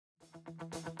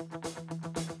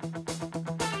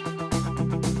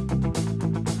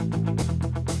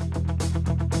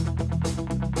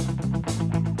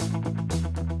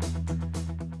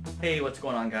Hey, what's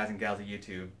going on, guys and gals of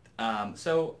YouTube?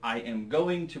 So I am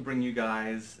going to bring you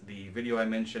guys the video I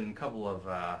mentioned a couple of,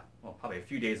 well, probably a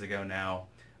few days ago now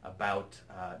about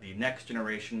the next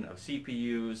generation of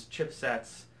CPUs,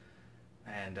 chipsets,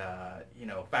 and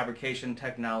fabrication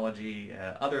technology,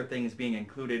 other things being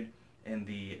included in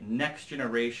the next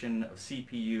generation of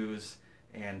CPUs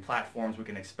and platforms we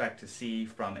can expect to see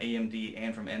from AMD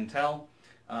and from Intel.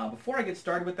 Before I get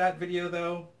started with that video,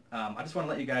 though, I just want to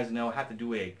let you guys know I have to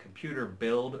do a computer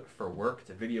build for work. It's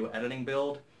a video editing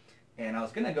build, and I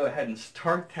was going to go ahead and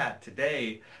start that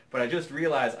today, but I just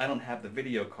realized I don't have the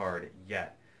video card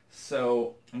yet.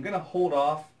 So I'm going to hold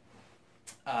off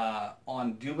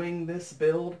on doing this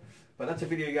build, but that's a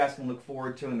video you guys can look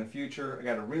forward to in the future. I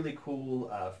got a really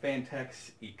cool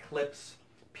Fantex Eclipse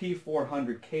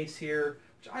P400 case here,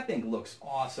 which I think looks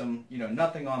awesome. You know,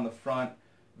 nothing on the front.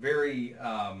 Very,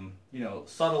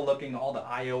 subtle looking, all the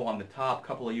I/O on the top,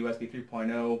 couple of USB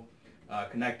 3.0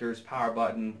 connectors, power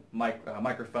button,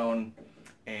 microphone,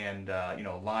 and,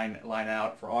 line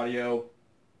out for audio.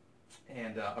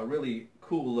 And a really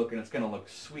cool look, and it's going to look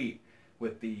sweet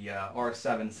with the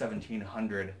R7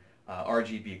 1700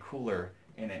 RGB cooler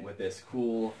in it with this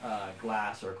cool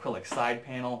glass or acrylic side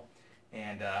panel.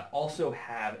 And also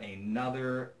have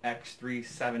another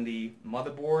X370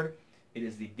 motherboard. It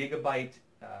is the Gigabyte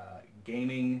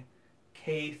Gaming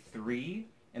K3,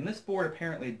 and this board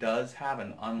apparently does have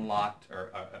an unlocked,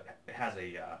 or it has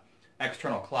a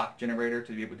external clock generator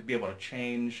to be able to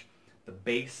change the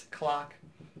base clock,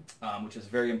 which is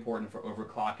very important for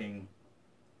overclocking,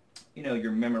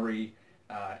 your memory,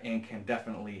 and can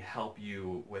definitely help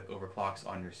you with overclocks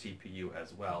on your CPU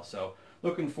as well. So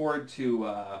looking forward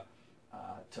to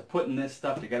putting this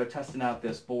stuff together, testing out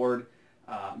this board.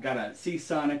 Got a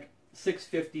Seasonic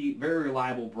 650, very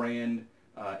reliable brand,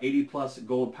 80 plus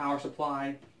gold power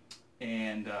supply,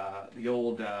 and the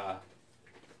old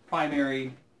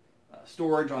primary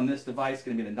storage on this device is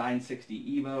going to be the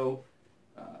 960 EVO,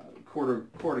 quarter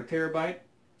terabyte.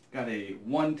 Got a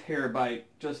 1 terabyte,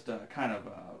 just a kind of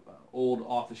old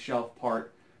off-the-shelf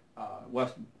part,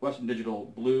 Western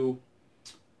Digital Blue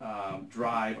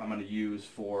drive I'm going to use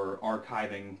for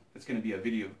archiving. It's going to be a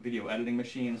video editing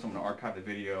machine, so I'm going to archive the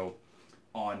video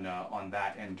on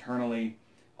that internally.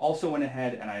 Also went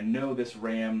ahead, and I know this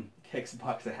RAM kicks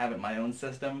bucks to have it in my own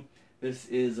system. This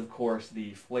is, of course,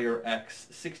 the Flare X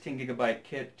 16 gigabyte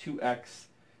kit, 2X,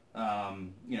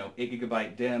 8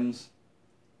 gigabyte DIMMs,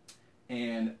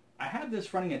 and I have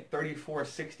this running at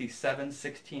 3467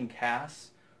 16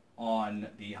 CAS on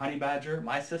the Honey Badger,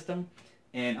 my system,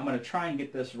 and I'm going to try and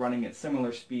get this running at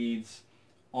similar speeds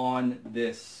on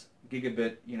this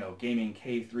Gigabit, Gaming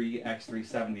K3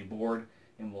 X370 board,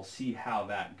 and we'll see how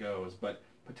that goes. But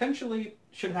potentially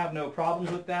should have no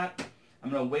problems with that. I'm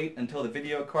going to wait until the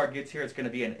video card gets here. It's going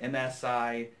to be an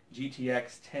MSI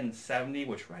GTX 1070,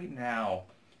 which right now,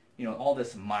 all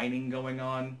this mining going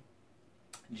on,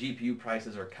 GPU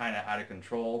prices are kind of out of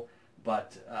control,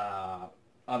 but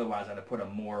otherwise I'd have put a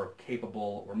more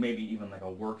capable, or maybe even like a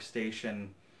workstation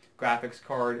graphics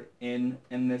card in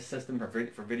this system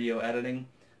for video editing.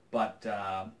 But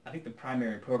I think the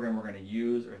primary program we're going to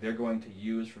use, or they're going to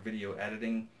use for video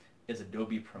editing, is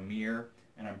Adobe Premiere,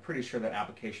 and I'm pretty sure that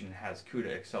application has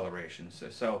CUDA acceleration.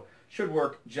 So should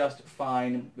work just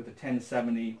fine with the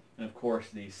 1070, and of course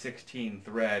the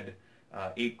 16-thread,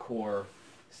 8-core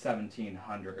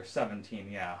 1700 or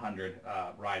 100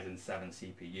 Ryzen 7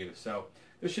 CPU. So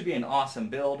this should be an awesome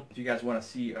build. If you guys want to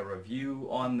see a review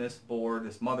on this board,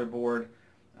 this motherboard,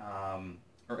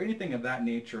 or anything of that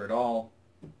nature at all,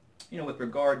 with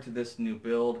regard to this new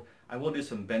build, I will do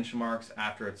some benchmarks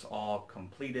after it's all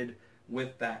completed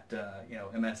with that,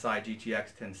 MSI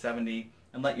GTX 1070,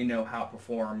 and let you know how it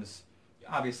performs.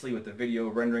 Obviously, with the video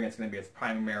rendering, it's going to be its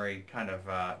primary kind of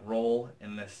role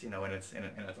in this, in its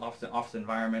office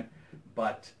environment.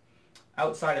 But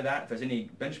outside of that, if there's any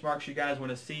benchmarks you guys want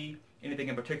to see, anything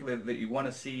in particular that you want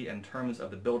to see in terms of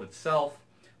the build itself,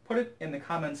 put it in the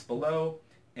comments below.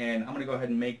 And I'm going to go ahead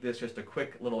and make this just a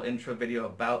quick little intro video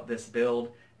about this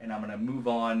build, and I'm going to move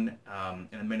on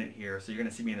in a minute here. So you're going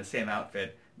to see me in the same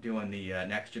outfit doing the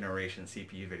next generation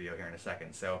CPU video here in a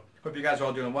second. So hope you guys are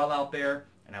all doing well out there,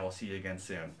 and I will see you again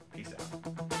soon. Peace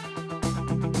out.